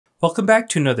Welcome back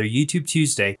to another YouTube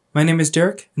Tuesday. My name is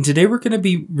Derek, and today we're going to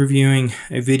be reviewing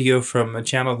a video from a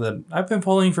channel that I've been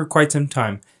following for quite some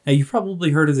time. Now, you've probably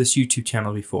heard of this YouTube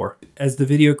channel before, as the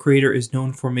video creator is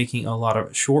known for making a lot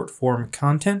of short form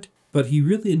content, but he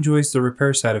really enjoys the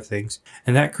repair side of things,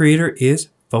 and that creator is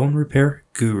Phone Repair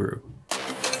Guru.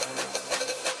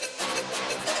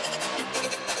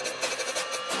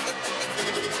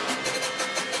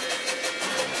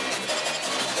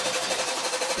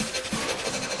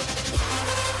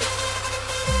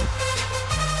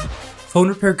 Phone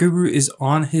Repair Guru is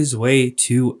on his way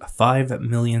to 5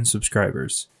 million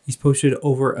subscribers. He's posted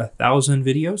over 1,000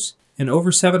 videos, and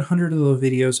over 700 of those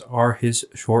videos are his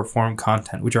short form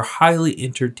content, which are highly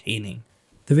entertaining.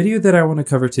 The video that I want to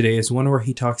cover today is one where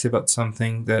he talks about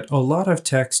something that a lot of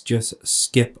techs just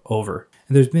skip over.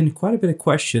 And there's been quite a bit of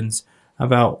questions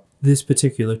about this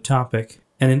particular topic.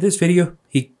 And in this video,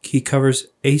 he covers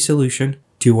a solution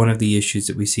to one of the issues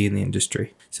that we see in the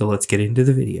industry. So let's get into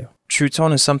the video. True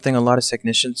tone is something a lot of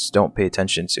technicians don't pay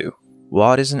attention to.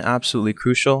 While it isn't absolutely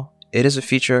crucial, it is a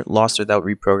feature lost without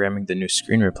reprogramming the new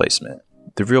screen replacement.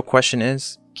 The real question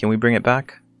is, can we bring it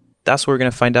back? That's what we're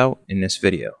going to find out in this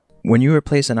video. When you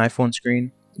replace an iPhone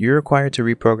screen, you're required to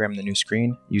reprogram the new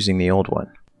screen using the old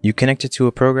one. You connect it to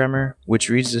a programmer which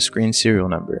reads the screen serial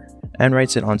number and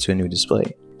writes it onto a new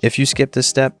display. If you skip this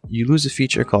step, you lose a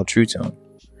feature called True Tone.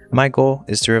 My goal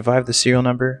is to revive the serial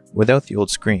number without the old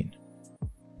screen.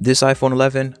 This iPhone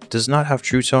 11 does not have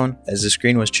True Tone as the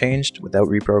screen was changed without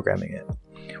reprogramming it.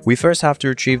 We first have to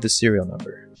retrieve the serial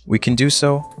number. We can do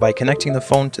so by connecting the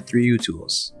phone to 3U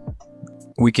tools.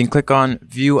 We can click on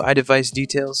View iDevice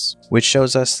Details, which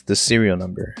shows us the serial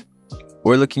number.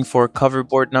 We're looking for cover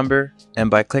board number, and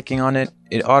by clicking on it,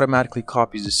 it automatically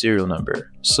copies the serial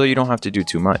number, so you don't have to do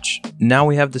too much. Now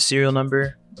we have the serial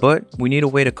number, but we need a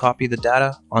way to copy the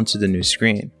data onto the new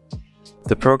screen.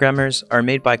 The programmers are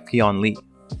made by Keon Lee,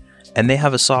 and they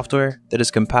have a software that is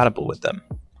compatible with them.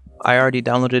 I already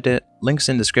downloaded it, links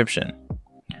in description.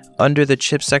 Under the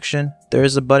chip section, there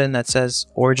is a button that says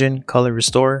Origin Color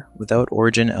Restore without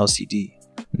Origin LCD.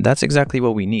 That's exactly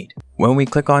what we need. When we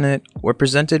click on it, we're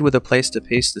presented with a place to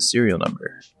paste the serial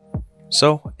number.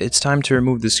 So it's time to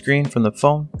remove the screen from the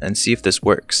phone and see if this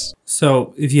works.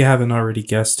 So if you haven't already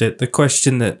guessed it, the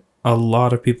question that a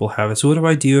lot of people have is, what do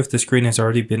I do if the screen has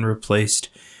already been replaced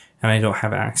and I don't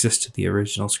have access to the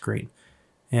original screen?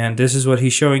 And this is what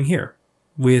he's showing here.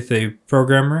 With a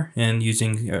programmer and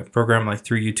using a program like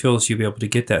 3U tools, you'll be able to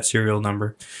get that serial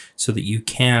number so that you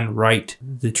can write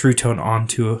the True Tone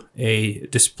onto a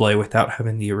display without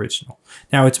having the original.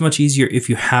 Now, it's much easier if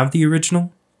you have the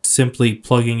original, simply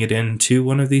plugging it into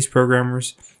one of these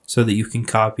programmers so that you can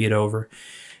copy it over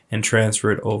and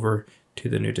transfer it over to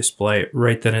the new display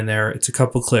right then and there. It's a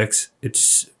couple clicks.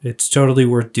 It's totally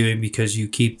worth doing because you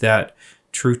keep that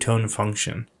True Tone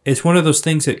function. It's one of those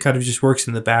things that kind of just works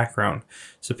in the background,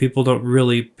 so people don't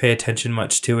really pay attention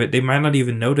much to it. They might not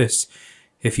even notice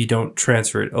if you don't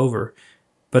transfer it over,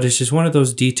 but it's just one of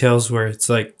those details where it's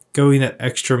like going that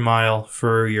extra mile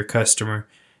for your customer,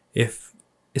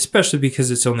 especially because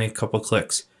it's only a couple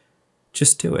clicks.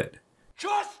 Just do it.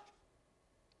 Just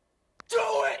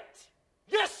do it!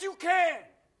 Yes, you can!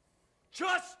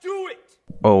 Just do it!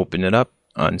 Open it up,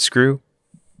 unscrew,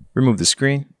 remove the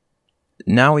screen.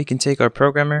 Now we can take our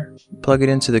programmer, plug it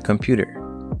into the computer.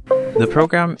 The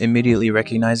program immediately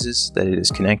recognizes that it is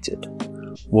connected.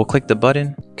 We'll click the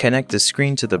button, connect the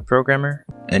screen to the programmer,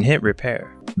 and hit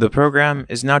repair. The program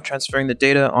is now transferring the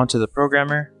data onto the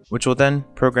programmer, which will then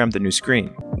program the new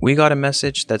screen. We got a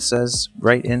message that says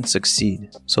write in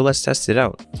succeed, so let's test it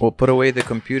out. We'll put away the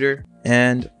computer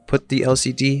and put the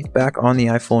LCD back on the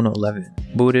iPhone 11.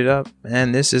 Boot it up,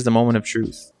 and this is the moment of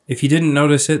truth. If you didn't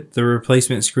notice it, the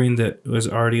replacement screen that was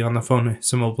already on the phone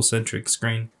is a mobile-centric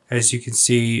screen. As you can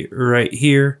see right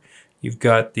here, you've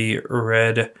got the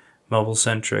red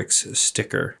mobile-centrics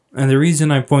sticker. And the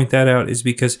reason I point that out is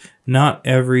because not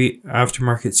every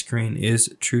aftermarket screen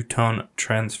is True Tone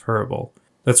transferable.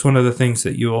 That's one of the things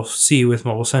that you will see with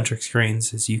mobile-centric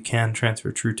screens is you can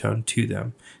transfer True Tone to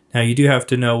them. Now, you do have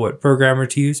to know what programmer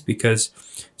to use because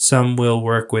some will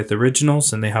work with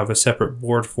originals and they have a separate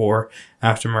board for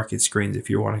aftermarket screens if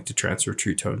you're wanting to transfer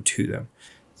True Tone to them.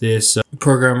 This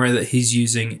programmer that he's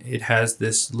using, it has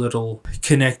this little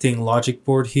connecting logic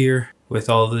board here with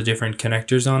all the different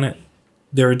connectors on it.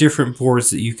 There are different boards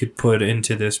that you could put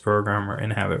into this programmer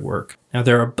and have it work. Now,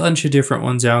 there are a bunch of different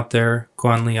ones out there.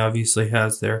 Quanly obviously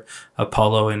has their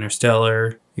Apollo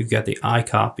Interstellar. You've got the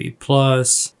iCopy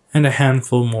Plus, and a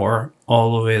handful more,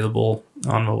 all available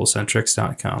on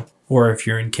mobilecentrics.com. Or if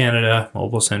you're in Canada,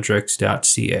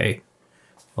 mobilecentrics.ca.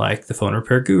 like the phone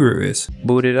repair guru is.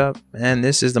 Boot it up, and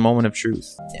this is the moment of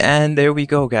truth. And there we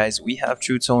go, guys. We have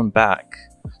True Tone back.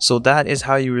 So that is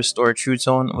how you restore True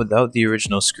Tone without the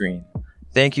original screen.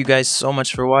 Thank you guys so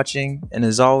much for watching, and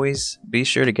as always, be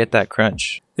sure to get that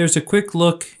crunch. There's a quick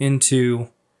look into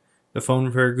the phone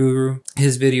repair guru.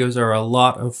 His videos are a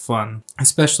lot of fun,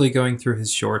 especially going through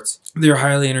his shorts. They're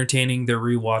highly entertaining, they're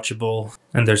rewatchable,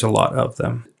 and there's a lot of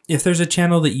them. If there's a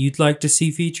channel that you'd like to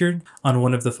see featured on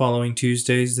one of the following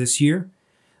Tuesdays this year,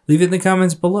 leave it in the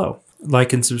comments below.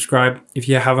 Like and subscribe if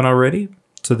you haven't already,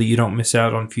 so that you don't miss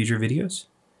out on future videos.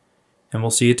 And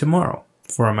we'll see you tomorrow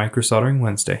for a Micro Soldering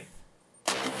Wednesday.